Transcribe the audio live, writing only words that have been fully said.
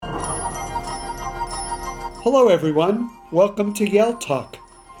Hello, everyone. Welcome to Yale Talk.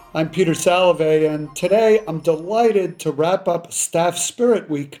 I'm Peter Salovey, and today I'm delighted to wrap up Staff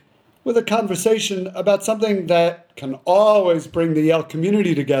Spirit Week with a conversation about something that can always bring the Yale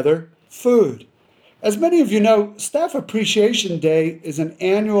community together, food. As many of you know, Staff Appreciation Day is an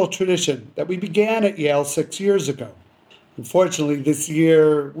annual tradition that we began at Yale 6 years ago. Unfortunately, this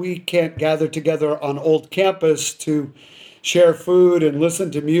year we can't gather together on Old Campus to share food and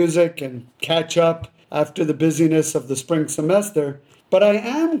listen to music and catch up after the busyness of the spring semester, but I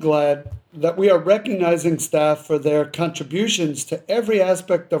am glad that we are recognizing staff for their contributions to every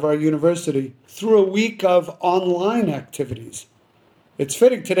aspect of our university through a week of online activities. It's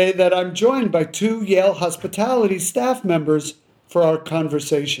fitting today that I'm joined by two Yale Hospitality staff members for our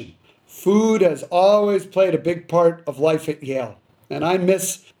conversation. Food has always played a big part of life at Yale, and I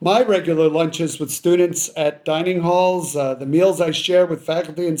miss my regular lunches with students at dining halls, the meals I share with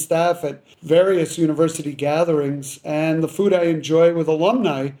faculty and staff at various university gatherings, and the food I enjoy with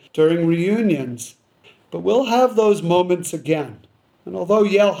alumni during reunions. But we'll have those moments again. And although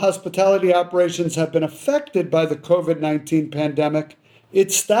Yale hospitality operations have been affected by the COVID-19 pandemic,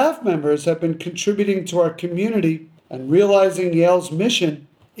 its staff members have been contributing to our community and realizing Yale's mission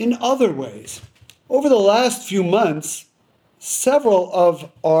in other ways. Over the last few months, several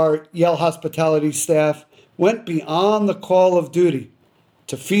of our Yale hospitality staff went beyond the call of duty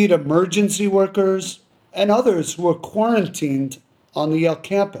to feed emergency workers and others who were quarantined on the Yale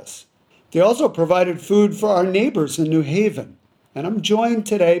campus. They also provided food for our neighbors in New Haven. And I'm joined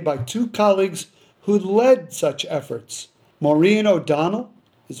today by two colleagues who led such efforts. Maureen O'Donnell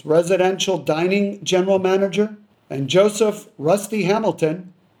is Residential Dining General Manager, and Joseph Rusty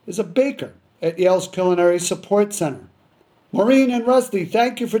Hamilton is a baker at Yale's Culinary Support Center. Maureen and Rusty,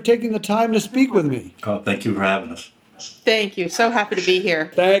 thank you for taking the time to speak with me. Oh, thank you for having us. Thank you. So happy to be here.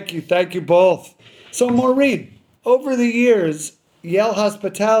 Thank you both. So Maureen, over the years, Yale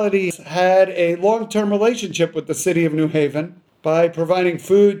Hospitality had a long-term relationship with the city of New Haven by providing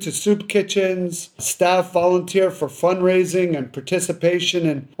food to soup kitchens. Staff volunteer for fundraising and participation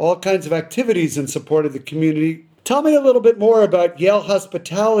in all kinds of activities in support of the community. Tell me a little bit more about Yale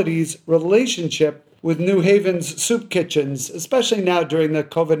Hospitality's relationship with New Haven's soup kitchens, especially now during the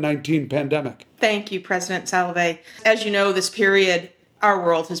COVID-19 pandemic. Thank you, President Salovey. As you know, this period, our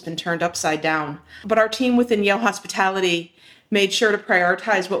world has been turned upside down. But our team within Yale Hospitality made sure to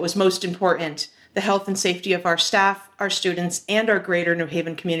prioritize what was most important: the health and safety of our staff, our students, and our greater New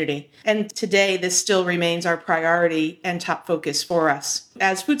Haven community. And today, this still remains our priority and top focus for us.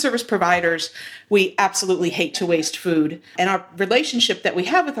 As food service providers, we absolutely hate to waste food. And our relationship that we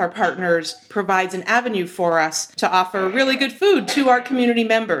have with our partners provides an avenue for us to offer really good food to our community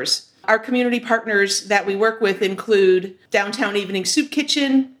members. Our community partners that we work with include Downtown Evening Soup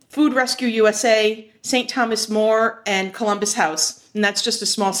Kitchen, Food Rescue USA, St. Thomas More, and Columbus House. And that's just a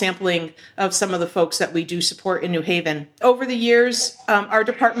small sampling of some of the folks that we do support in New Haven. Over the years, our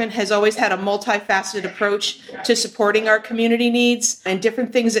department has always had a multifaceted approach to supporting our community needs, and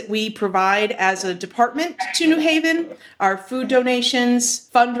different things that we provide as a department to New Haven are food donations,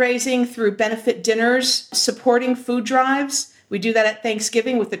 fundraising through benefit dinners, supporting food drives. We do that at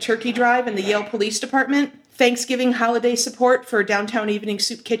Thanksgiving with the turkey drive in the Yale Police Department. Thanksgiving holiday support for Downtown Evening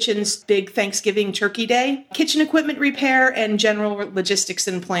Soup Kitchen's big Thanksgiving Turkey Day, kitchen equipment repair, and general logistics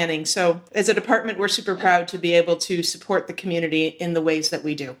and planning. So as a department, we're super proud to be able to support the community in the ways that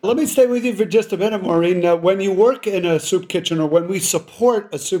we do. Let me stay with you for just a minute, Maureen. When you work in a soup kitchen, or when we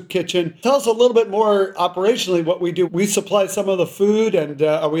support a soup kitchen, tell us a little bit more operationally what we do. We supply some of the food, and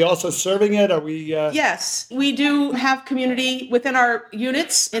are we also serving it? Yes, we do have community within our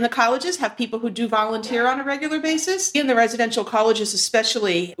units in the colleges, have people who do volunteer on a regular basis. In the residential colleges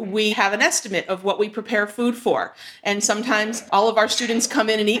especially, we have an estimate of what we prepare food for. And sometimes all of our students come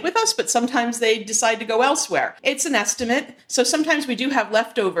in and eat with us, but sometimes they decide to go elsewhere. It's an estimate. So sometimes we do have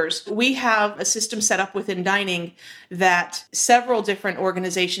leftovers. We have a system set up within dining that several different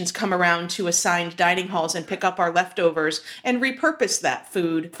organizations come around to assigned dining halls and pick up our leftovers and repurpose that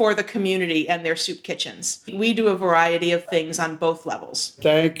food for the community and their soup kitchens. We do a variety of things on both levels.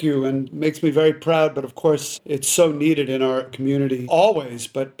 Thank you, and makes me very proud, but of course, it's so needed in our community always,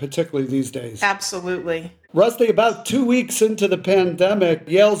 but particularly these days. Absolutely. Rusty, about 2 weeks into the pandemic,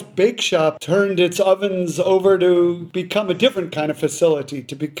 Yale's Bake Shop turned its ovens over to become a different kind of facility,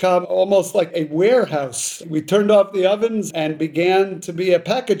 to become almost like a warehouse. We turned off the ovens and began to be a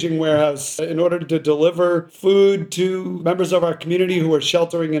packaging warehouse in order to deliver food to members of our community who are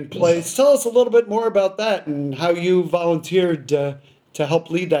sheltering in place. Tell us a little bit more about that and how you volunteered to help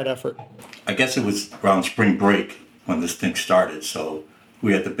lead that effort. I guess it was around spring break when this thing started, so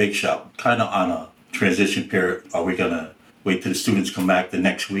we had the Bake Shop kind of on a transition period. Are we going to wait till the students come back the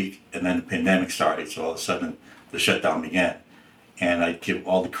next week? And then the pandemic started, so all of a sudden the shutdown began. And I give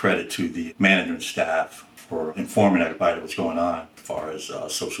all the credit to the management staff for informing everybody what's going on as far as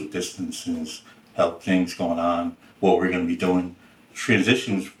social distancing, health things going on, what we're going to be doing.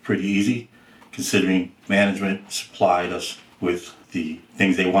 Transition was pretty easy, considering management supplied us with the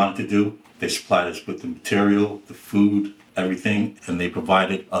things they wanted to do. They supplied us with the material, the food, everything, and they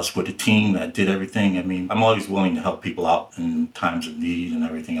provided us with a team that did everything. I mean, I'm always willing to help people out in times of need and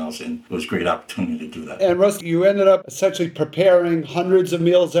everything else, and it was a great opportunity to do that. And Rusty, you ended up essentially preparing hundreds of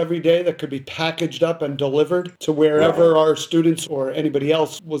meals every day that could be packaged up and delivered to wherever our students or anybody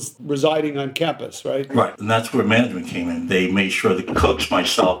else was residing on campus, right? Right, and that's where management came in. They made sure the cooks,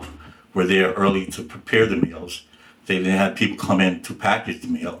 myself, were there early to prepare the meals. They then had people come in to package the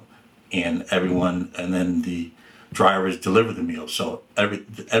meal, and then the drivers deliver the meal. So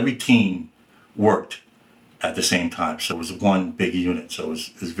every team worked at the same time. So it was one big unit. So it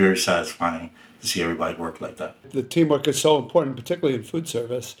was very satisfying to see everybody work like that. The teamwork is so important, particularly in food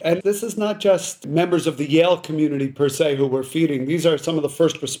service. And this is not just members of the Yale community per se who we're feeding. These are some of the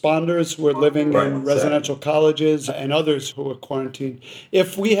first responders who are living in residential colleges and others who are quarantined.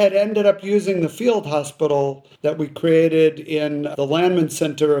 If we had ended up using the field hospital that we created in the Landman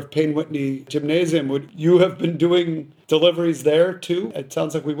Center of Payne Whitney Gymnasium, would you have been doing deliveries there too? It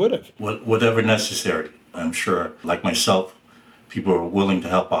sounds like we would have. Whatever necessary. I'm sure, like myself, people are willing to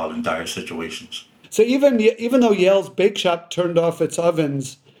help out in dire situations. So even though Yale's Bake Shop turned off its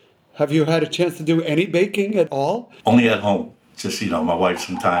ovens, have you had a chance to do any baking at all? Only at home. Just, my wife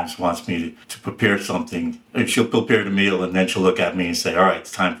sometimes wants me to prepare something, and she'll prepare the meal, and then she'll look at me and say, all right,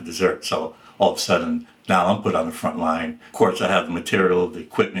 it's time for dessert. So all of a sudden, now I'm put on the front line. Of course, I have the material, the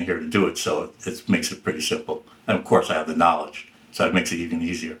equipment here to do it, so it makes it pretty simple. And of course, I have the knowledge, so it makes it even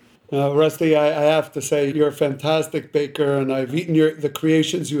easier. Rusty, I have to say you're a fantastic baker, and I've eaten the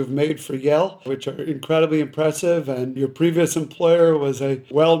creations you have made for Yale, which are incredibly impressive. And your previous employer was a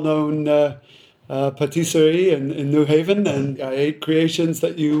well-known patisserie in New Haven, and I ate creations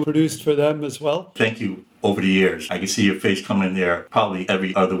that you produced for them as well. Thank you. Over the years, I can see your face coming in there probably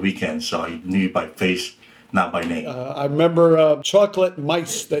every other weekend, so I knew you by face, not by name. I remember chocolate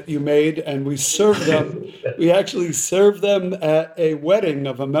mice that you made, and we served them. We actually served them at a wedding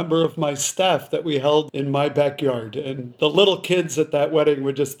of a member of my staff that we held in my backyard. And the little kids at that wedding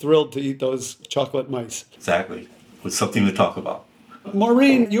were just thrilled to eat those chocolate mice. Exactly. It was something to talk about.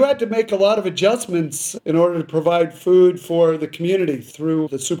 Maureen, you had to make a lot of adjustments in order to provide food for the community through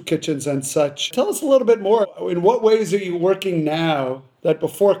the soup kitchens and such. Tell us a little bit more. In what ways are you working now that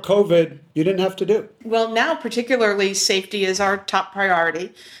before COVID you didn't have to do? Well, now particularly safety is our top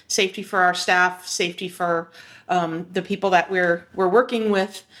priority. Safety for our staff, safety for the people that we're working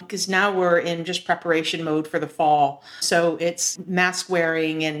with, because now we're in just preparation mode for the fall. So it's mask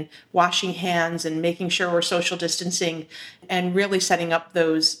wearing and washing hands and making sure we're social distancing and really setting up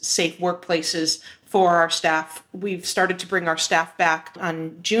those safe workplaces for our staff. We've started to bring our staff back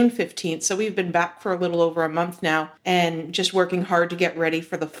on June 15th, so we've been back for a little over a month now and just working hard to get ready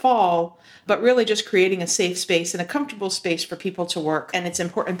for the fall, but really just creating a safe space and a comfortable space for people to work. And it's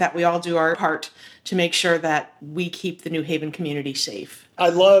important that we all do our part to make sure that we keep the New Haven community safe. I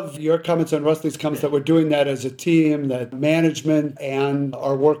love your comments and Rusty's comments that we're doing that as a team, that management and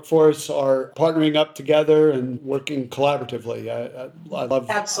our workforce are partnering up together and working collaboratively. I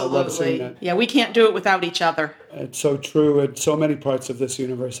love seeing that. Yeah, we can't do it without each other. It's so true in so many parts of this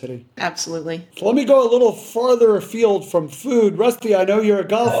university. Absolutely. So let me go a little farther afield from food. Rusty, I know you're a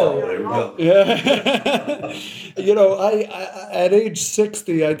golfer. Oh, there we go. Yeah. I at age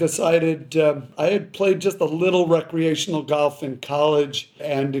 60, I decided I had played just a little recreational golf in college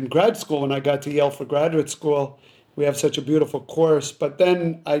and in grad school. When I got to Yale for graduate school, we have such a beautiful course, but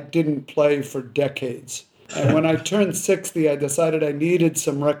then I didn't play for decades. And when I turned 60, I decided I needed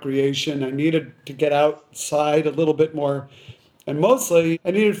some recreation. I needed to get outside a little bit more. And mostly,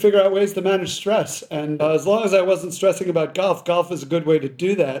 I needed to figure out ways to manage stress. And as long as I wasn't stressing about golf is a good way to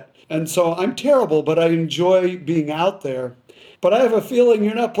do that. And so I'm terrible, but I enjoy being out there. But I have a feeling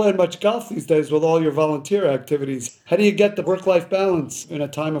you're not playing much golf these days with all your volunteer activities. How do you get the work-life balance in a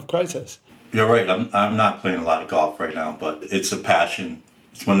time of crisis? You're right. I'm not playing a lot of golf right now, but it's a passion.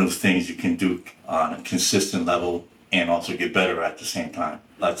 It's one of those things you can do on a consistent level and also get better at the same time.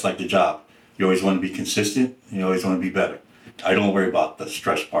 That's like the job. You always want to be consistent, and you always want to be better. I don't worry about the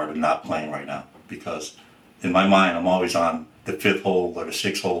stress part of not playing right now because in my mind, I'm always on the 5th hole or the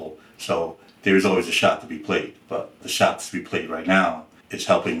 6th hole. So there's always a shot to be played. But the shot to be played right now is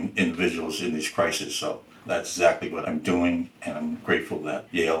helping individuals in these crises. So That's exactly what I'm doing, and I'm grateful that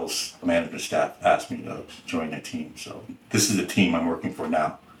Yale's management staff asked me to join their team. So this is the team I'm working for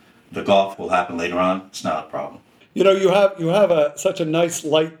now. The golf will happen later on. It's not a problem. You know, you have such a nice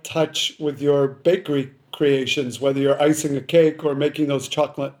light touch with your bakery creations, whether you're icing a cake or making those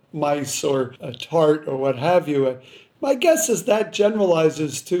chocolate mice or a tart or what have you. My guess is that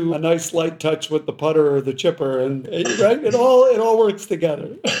generalizes to a nice light touch with the putter or the chipper, and right, it all works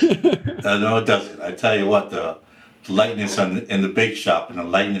together. No, it doesn't. I tell you what, the lightness in the bake shop and the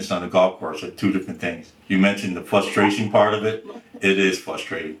lightness on the golf course are two different things. You mentioned the frustration part of it. It is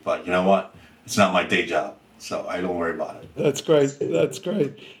frustrating, but you know what? It's not my day job, so I don't worry about it. That's great. That's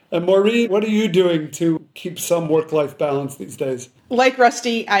great. And Maureen, what are you doing to keep some work-life balance these days? Like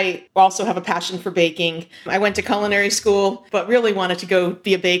Rusty, I also have a passion for baking. I went to culinary school, but really wanted to go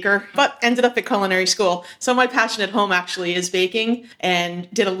be a baker, but ended up at culinary school. So my passion at home actually is baking, and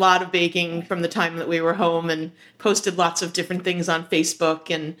did a lot of baking from the time that we were home, and posted lots of different things on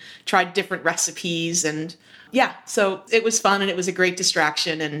Facebook and tried different recipes. And yeah, so it was fun, and it was a great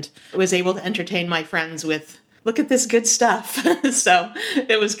distraction, and I was able to entertain my friends with, look at this good stuff. So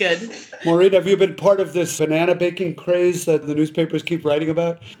it was good. Maureen, have you been part of this banana baking craze that the newspapers keep writing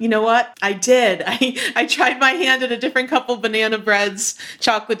about? You know what? I did. I tried my hand at a different couple banana breads,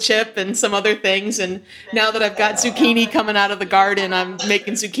 chocolate chip, and some other things. And now that I've got zucchini coming out of the garden, I'm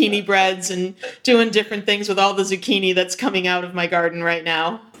making zucchini breads and doing different things with all the zucchini that's coming out of my garden right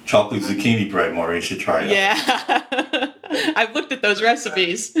now. Chocolate zucchini bread, Maureen, you should try it. Yeah. I've looked at those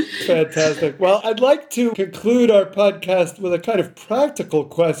recipes. Fantastic. Well, I'd like to conclude our podcast with a kind of practical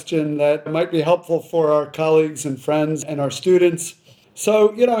question that might be helpful for our colleagues and friends and our students.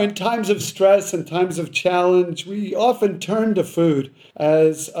 So, you know, in times of stress and times of challenge, we often turn to food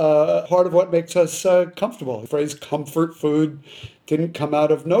as part of what makes us comfortable. The phrase comfort food didn't come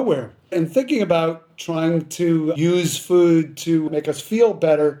out of nowhere. And thinking about trying to use food to make us feel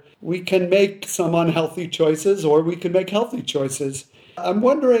better, we can make some unhealthy choices or we can make healthy choices. I'm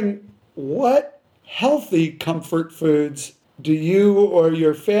wondering, what healthy comfort foods do you or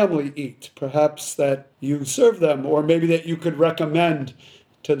your family eat? Perhaps that you serve them, or maybe that you could recommend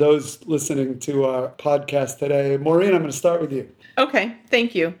to those listening to our podcast today. Maureen, I'm going to start with you. Okay,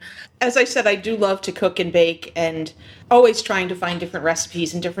 thank you. As I said, I do love to cook and bake, and always trying to find different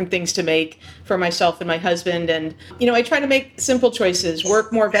recipes and different things to make for myself and my husband. And, you know, I try to make simple choices,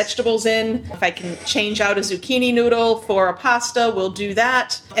 work more vegetables in. If I can change out a zucchini noodle for a pasta, we'll do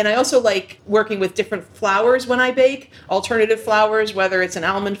that. And I also like working with different flours when I bake, alternative flours, whether it's an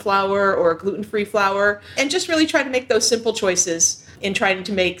almond flour or a gluten-free flour, and just really try to make those simple choices in trying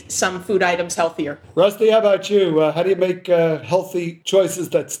to make some food items healthier. Rusty, how about you? How do you make healthy choices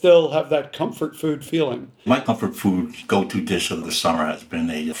that still have that comfort food feeling? My comfort food go-to dish of the summer has been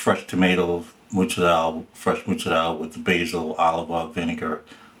a fresh tomato fresh mozzarella with the basil, olive oil, vinegar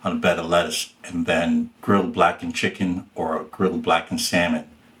on a bed of lettuce, and then grilled blackened chicken or grilled blackened salmon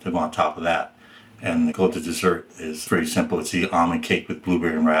to go on top of that. And the go-to dessert is very simple. It's the almond cake with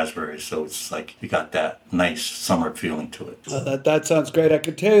blueberry and raspberry. So it's like you got that nice summer feeling to it. That sounds great. I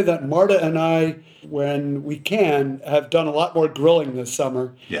can tell you that Marta and I, when we can, have done a lot more grilling this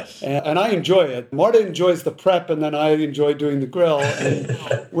summer. Yes. And I enjoy it. Marta enjoys the prep, and then I enjoy doing the grill. And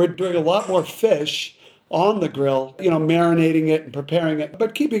we're doing a lot more fish on the grill, you know, marinating it and preparing it,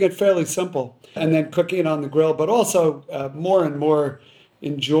 but keeping it fairly simple. And then cooking it on the grill, but also more and more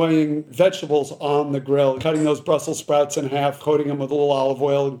enjoying vegetables on the grill, cutting those Brussels sprouts in half, coating them with a little olive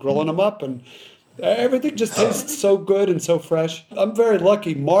oil and grilling them up, and everything just tastes so good and so fresh. I'm very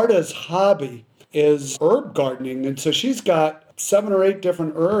lucky. Marta's hobby is herb gardening, and so she's got 7 or 8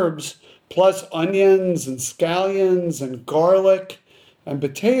 different herbs, plus onions and scallions and garlic and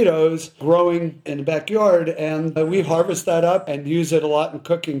potatoes growing in the backyard, and we harvest that up and use it a lot in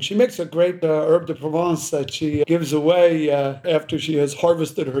cooking. She makes a great herb de Provence that she gives away after she has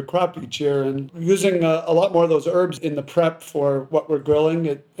harvested her crop each year, and using a lot more of those herbs in the prep for what we're grilling,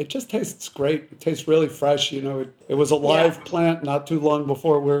 it just tastes great. It tastes really fresh. You know, it was a live plant not too long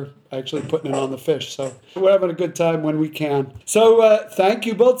before we're actually putting it on the fish. So we're having a good time when we can. So thank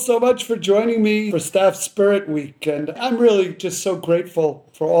you both so much for joining me for Staff Spirit Week. And I'm really just so grateful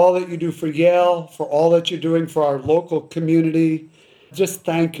for all that you do for Yale, for all that you're doing for our local community. Just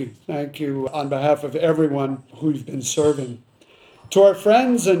thank you. Thank you on behalf of everyone who's been serving. To our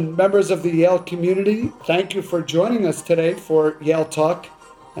friends and members of the Yale community, thank you for joining us today for Yale Talk.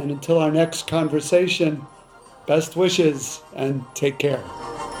 And until our next conversation, best wishes and take care.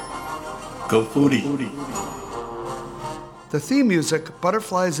 Go Foodie. The theme music,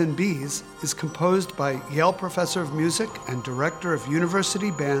 Butterflies and Bees, is composed by Yale Professor of Music and Director of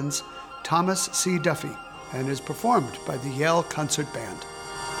University Bands, Thomas C. Duffy. and is performed by the Yale Concert Band.